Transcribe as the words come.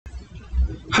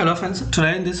Hello friends,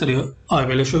 today in this video I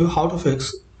will show you how to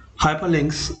fix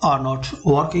hyperlinks are not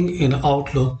working in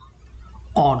Outlook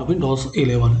on Windows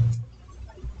 11.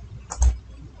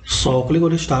 So click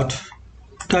on Start,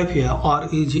 type here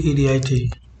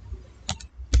REGEDIT,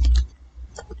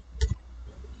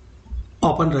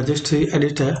 open registry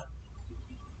editor.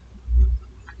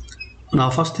 Now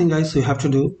first thing guys, you have to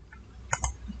do,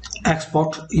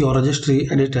 export your registry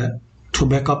editor to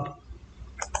backup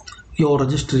your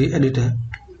registry editor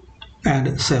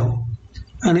and save.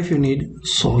 And if you need,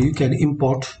 so you can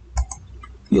import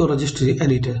your registry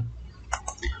editor.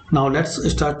 Now let's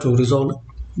start to resolve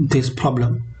this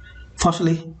problem.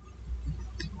 Firstly,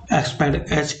 expand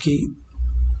H key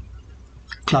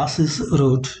classes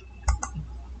root.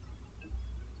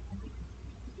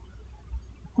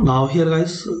 Now here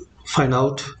guys, find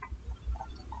out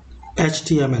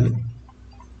HTML,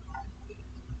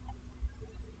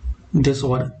 this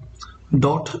one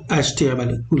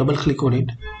 .html, double click on it.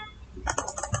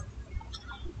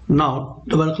 Now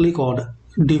double click on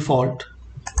default.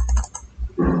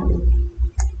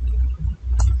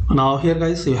 Now here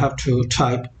guys, you have to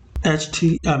type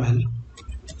HTML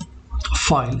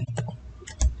file.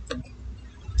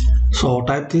 So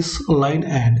type this line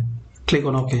and click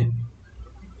on OK.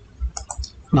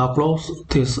 Now close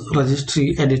this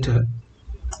registry editor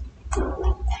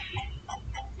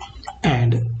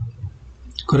and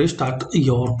restart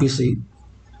your PC.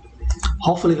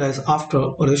 Hopefully guys,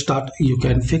 after restart you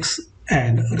can fix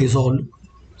and resolve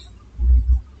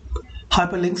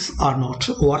hyperlinks are not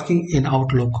working in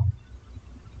Outlook.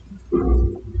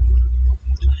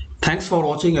 Thanks for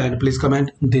watching and please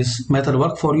comment this method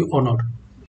work for you or not.